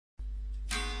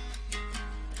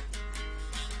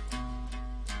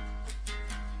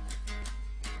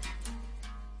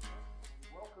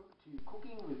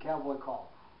Cowboy Col.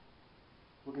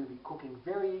 We're going to be cooking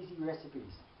very easy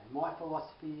recipes, and my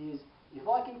philosophy is, if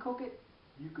I can cook it,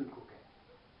 you can cook it.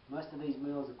 Most of these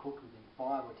meals are cooked within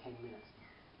 5 or 10 minutes.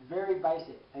 Very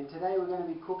basic. And today we're going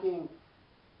to be cooking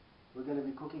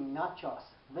nachos,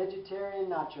 vegetarian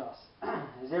nachos.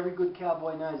 As every good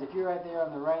cowboy knows, if you're out there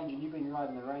on the range and you've been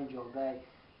riding the range all day,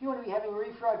 you want to be having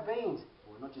refried beans.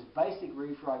 Well, not just basic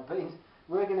refried beans.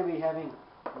 We're going to be having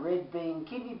red bean,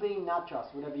 kidney bean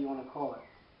nachos, whatever you want to call it.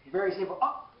 Very simple.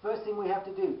 Oh, first thing we have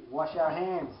to do, wash our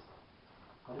hands.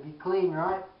 Got to be clean,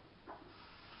 right?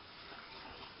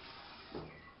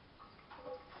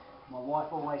 My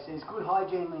wife always says good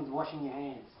hygiene means washing your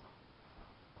hands.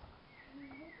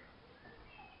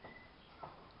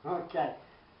 Okay,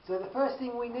 so the first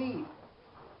thing we need,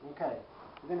 okay,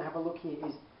 we're going to have a look here,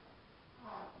 is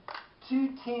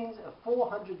 2 tins of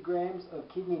 400 grams of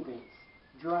kidney beans,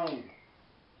 drained.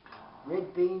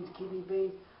 Red beans, kidney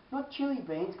beans, not chili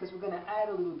beans, because we're going to add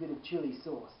a little bit of chili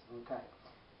sauce, okay.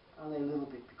 Only a little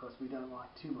bit because we don't like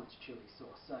too much chili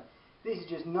sauce. So these are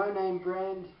just no-name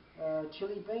brand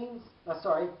chili beans,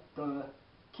 the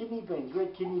kidney beans,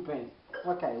 red kidney beans.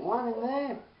 Okay, one in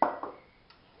there.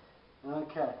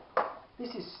 Okay,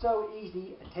 this is so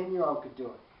easy, a 10-year-old could do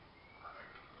it.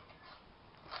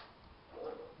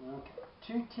 Okay,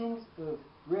 2 tins of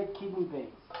red kidney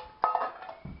beans.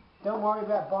 Don't worry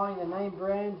about buying the name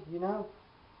brand, you know.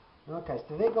 Okay,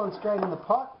 so they're going straight in the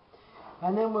pot.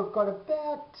 And then we've got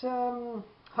about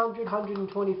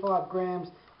 125 grams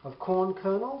of corn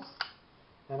kernels.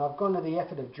 And I've gone to the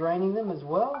effort of draining them as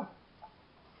well.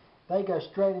 They go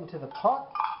straight into the pot.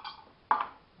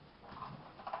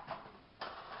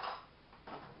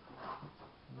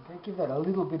 Okay, give that a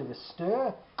little bit of a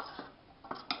stir.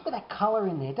 Look at that colour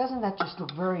in there. Doesn't that just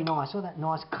look very nice? All that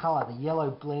nice colour. The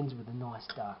yellow blends with the nice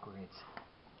dark reds.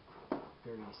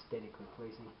 Very aesthetically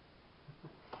pleasing.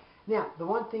 Now, the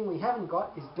one thing we haven't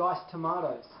got is diced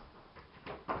tomatoes.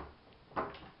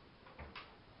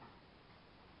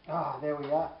 Ah, there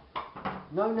we are.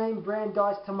 No name brand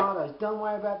diced tomatoes. Don't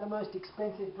worry about the most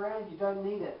expensive brand. You don't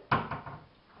need it.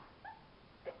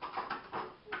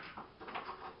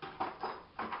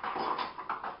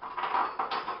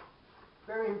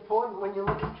 Very important when you're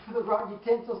looking for the right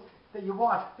utensils that your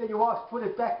wife's put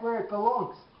it back where it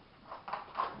belongs.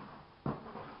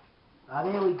 Ah,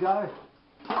 there we go.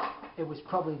 It was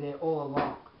probably there all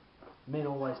along. Men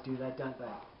always do that, don't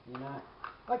they? You know,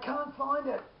 I can't find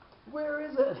it. Where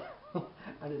is it?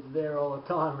 And it's there all the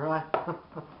time, right?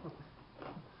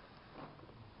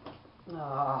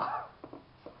 Ah,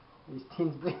 these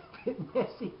tins been a bit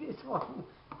messy. This one,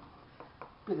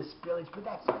 bit of spillage, but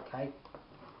that's okay.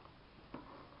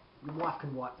 Your wife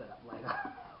can wipe that up later.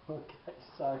 Okay,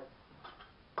 so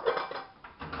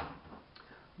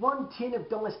 1 tin of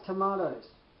diced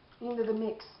tomatoes into the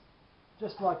mix,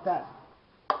 just like that.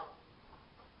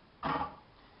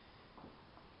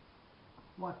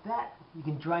 Like that. You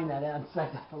can drain that out and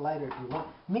save that for later if you want.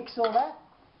 Mix all that.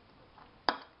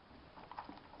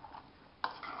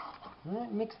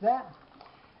 Right, mix that.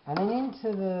 And then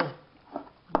into the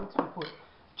mix we put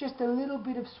just a little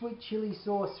bit of sweet chili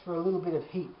sauce for a little bit of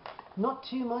heat. Not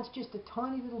too much, just a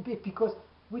tiny little bit, because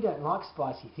we don't like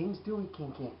spicy things, do we,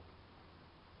 Kin Kin?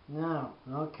 No.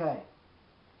 Okay.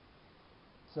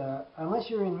 So, unless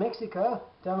you're in Mexico,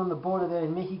 down on the border there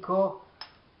in Mexico,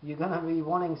 you're going to be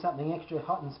wanting something extra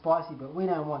hot and spicy, but we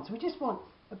don't want. So we just want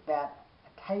about a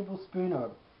tablespoon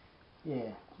of,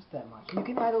 yeah, just that much. You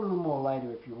can add a little more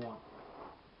later if you want.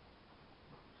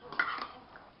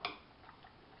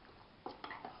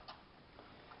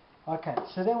 Okay,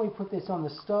 so then we put this on the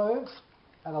stove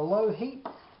at a low heat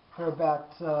for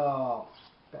about 5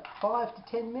 to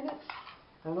 10 minutes.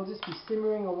 And it'll just be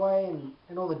simmering away,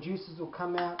 and all the juices will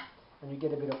come out and you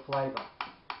get a bit of flavour.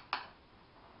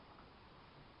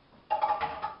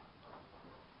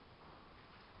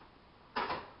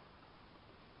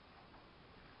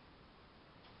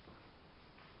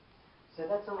 So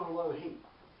that's on a low heat.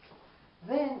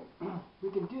 Then we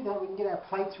can do that, we can get our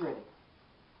plates ready.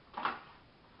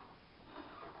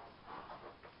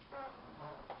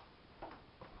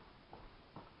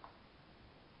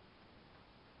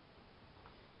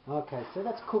 Okay, so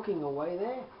that's cooking away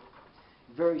there.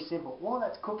 Very simple. While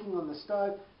that's cooking on the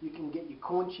stove, you can get your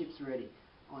corn chips ready.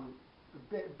 On a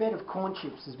bed of corn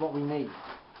chips is what we need.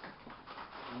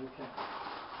 Okay.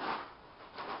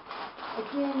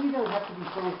 Again, you don't have to be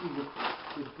fancy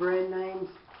with brand names.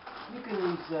 You can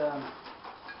use,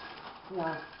 you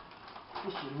know,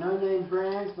 just your no-name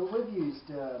brands, but we've used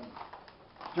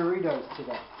Doritos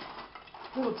today.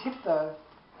 Little tip though,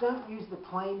 don't use the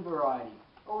plain variety.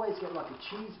 Always get like a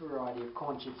cheese variety of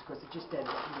corn chips because it just adds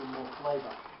a little more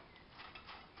flavour.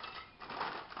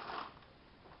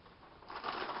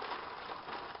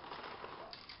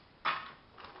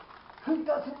 Who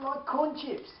doesn't like corn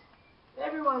chips?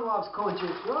 Everyone loves corn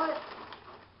chips, right?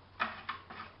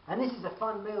 And this is a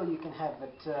fun meal you can have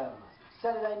at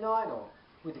Saturday night or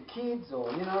with the kids, or,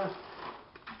 you know,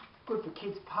 good for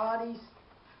kids' parties.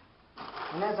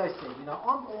 And as I said, you know,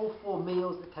 I'm all for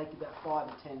meals that take about 5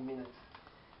 to 10 minutes.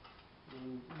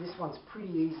 And this one's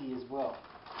pretty easy as well.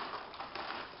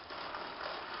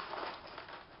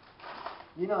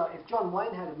 You know, if John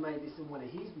Wayne had made this in one of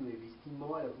his movies, he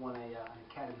might have won an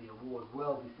Academy Award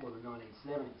well before the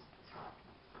 1970s.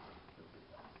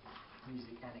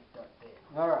 Music anecdote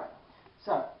there. Alright,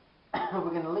 so we're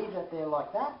going to leave that there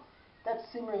like that. That's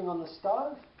simmering on the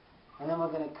stove, and then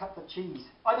we're going to cut the cheese.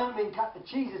 I don't mean cut the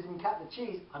cheese as in cut the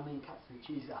cheese, I mean cut some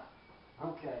cheese up.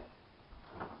 Okay.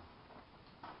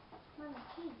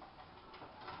 Cheese.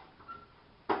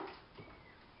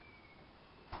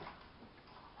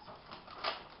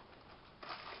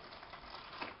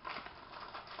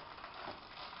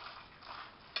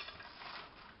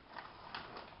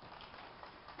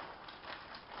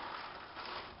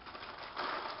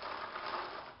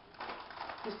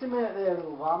 Just a minute there,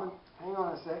 little varmint. Hang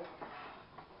on a sec.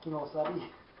 Come on, subby.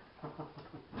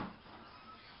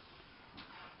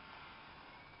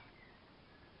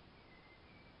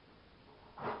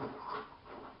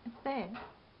 It's there.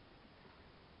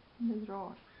 In the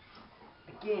drawer.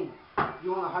 Again,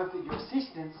 you want to hope that your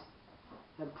assistants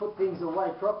have put things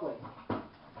away properly.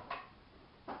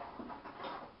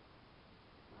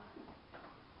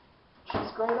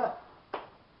 Cheese grater.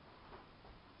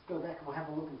 Go back and we'll have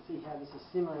a look and see how this is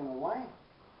simmering away.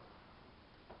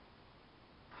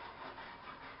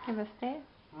 Give us there.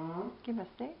 Mm-hmm. Give us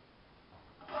there.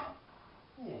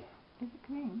 Yeah. Is it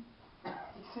clean?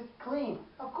 Is it clean?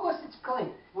 Of course it's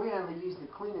clean. We only use the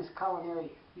cleanest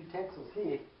culinary utensils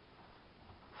here.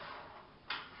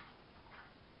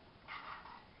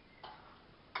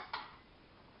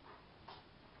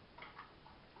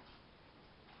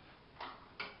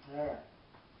 Alright.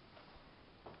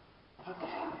 Okay.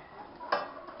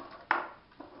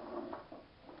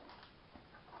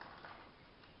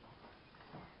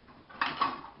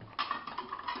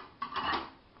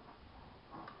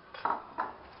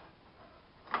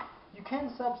 You can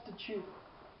substitute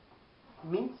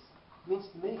minced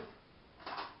meat.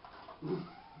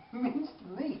 Minced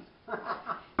meat.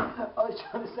 I was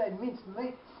trying to say minced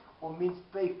meat or minced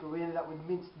beef, but we ended up with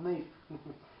minced meat.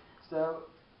 So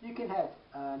you can have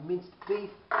minced beef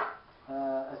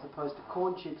as opposed to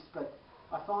corn chips, but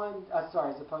I find,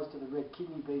 sorry, as opposed to the red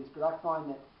kidney beans, but I find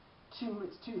that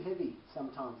it's too heavy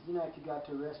sometimes. You know, if you go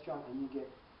to a restaurant and you get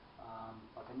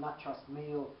like a nut trust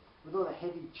meal with all the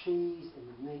heavy cheese and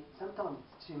the meat, sometimes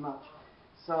it's too much.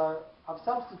 So I've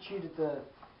substituted the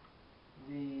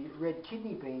red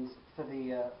kidney beans for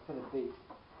the beef,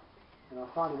 and I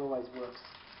find it always works.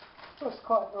 Works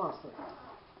quite nicely.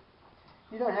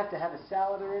 You don't have to have a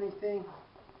salad or anything.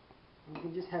 You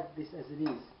can just have this as it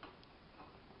is.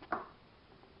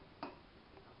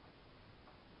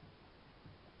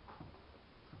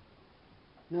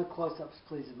 No close-ups,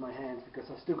 please, of my hands, because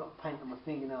I've still got paint on my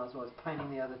fingernails as I was painting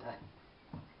the other day.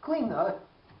 Clean, though.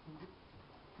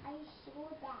 Are you sure,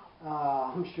 Dad?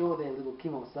 I'm sure they're little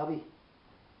Kim or Subby.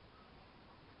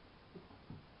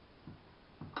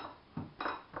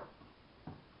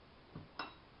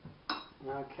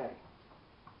 Okay.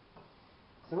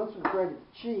 So once we've grated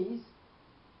the cheese,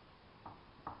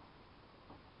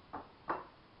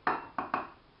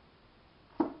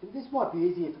 this might be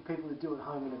easier for people to do at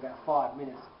home in about 5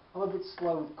 minutes. I'm a bit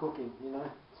slow with cooking, you know.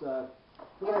 So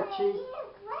we're going to have cheese.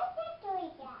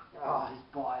 Oh, he's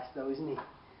biased though, isn't he?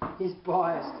 He's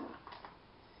biased.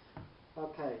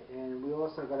 Okay, and we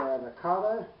also got our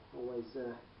avocado. Always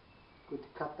good to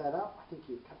cut that up. I think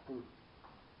you cut them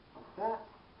like that,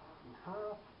 in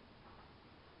half.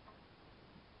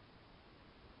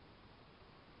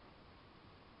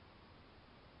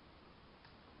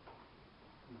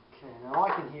 Okay, now I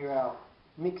can hear our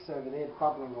mix over there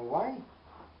bubbling away.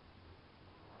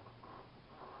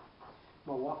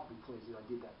 My wife will be pleased that I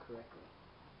did that correctly.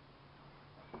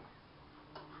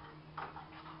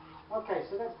 Okay,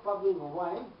 so that's bubbling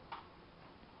away.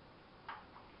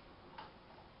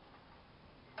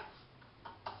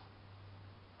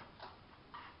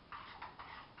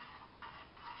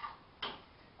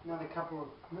 Another couple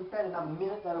of, about another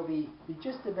minute, that'll be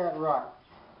just about right.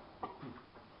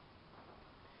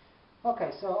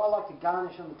 Okay, so I like to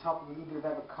garnish on the top with a little bit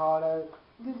of avocado,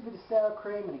 a little bit of sour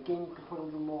cream, and again you can put a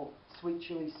little more sweet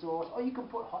chili sauce, or you can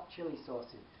put hot chili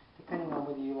sauce in, depending on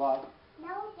whether you like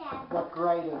what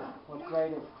grade of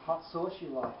hot sauce you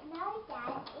like. No,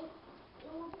 Dad, it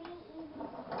will be even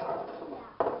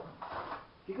sweeter.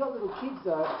 If you've got little kids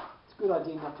though, it's a good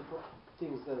idea not to put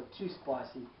things that are too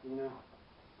spicy, you know.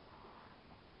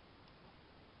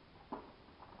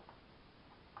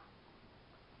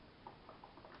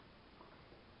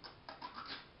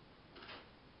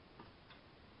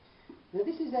 Now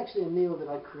this is actually a meal that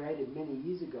I created many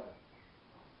years ago,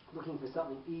 looking for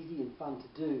something easy and fun to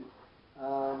do,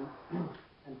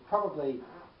 and probably,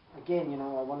 again, you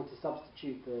know, I wanted to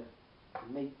substitute the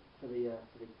meat for the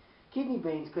kidney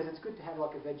beans because it's good to have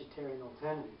like a vegetarian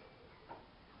alternative.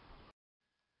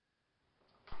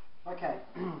 Okay,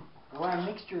 well, our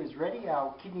mixture is ready,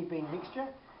 our kidney bean mixture.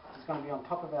 It's going to be on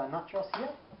top of our nachos here.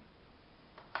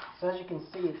 So as you can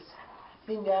see, it's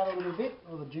thinned out a little bit,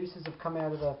 all the juices have come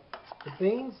out of the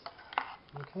beans.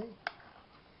 Okay,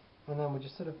 and then we'll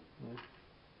just sort of, you know,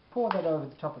 pour that over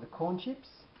the top of the corn chips.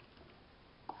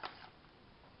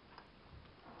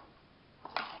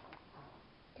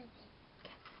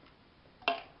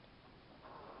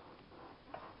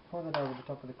 Pour that over the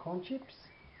top of the corn chips,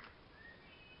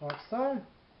 like so.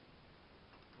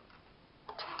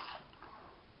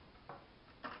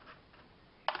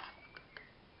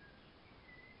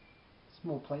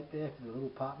 Small plate there for the little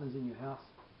partners in your house.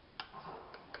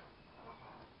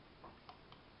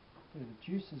 Bit of the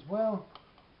juice as well.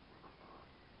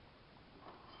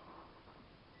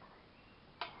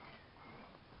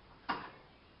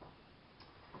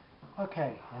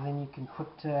 Okay, and then you can put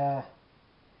a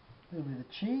little bit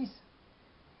of cheese.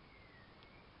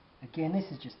 Again, this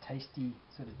is just tasty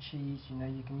sort of cheese, you know,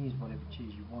 you can use whatever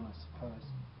cheese you want, I suppose.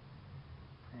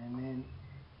 And then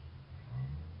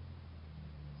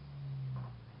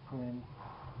put in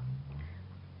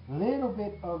a little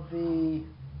bit of the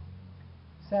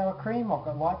sour cream. I've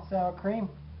got light sour cream,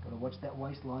 got to watch that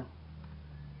waistline,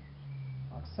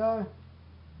 like so.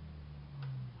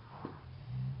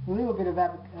 A little bit of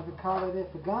avocado there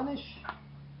for garnish.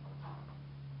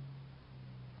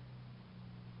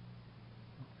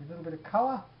 A little bit of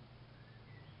colour.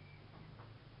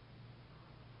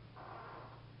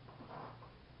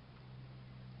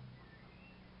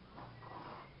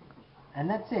 And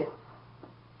that's it.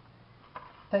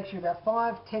 Takes you about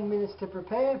 5-10 minutes to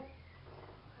prepare.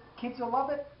 Kids will love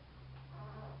it.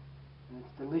 And it's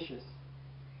delicious.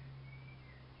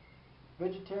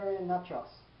 Vegetarian nachos.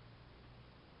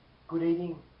 Good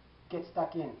eating, get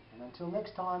stuck in. And until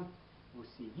next time, we'll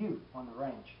see you on the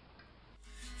range.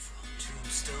 From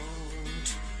Tombstone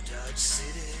to Dodge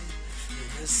City,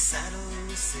 in the saddle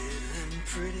sitting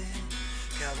pretty,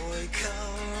 Cowboy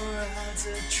Col rides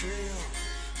a trail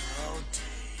all day.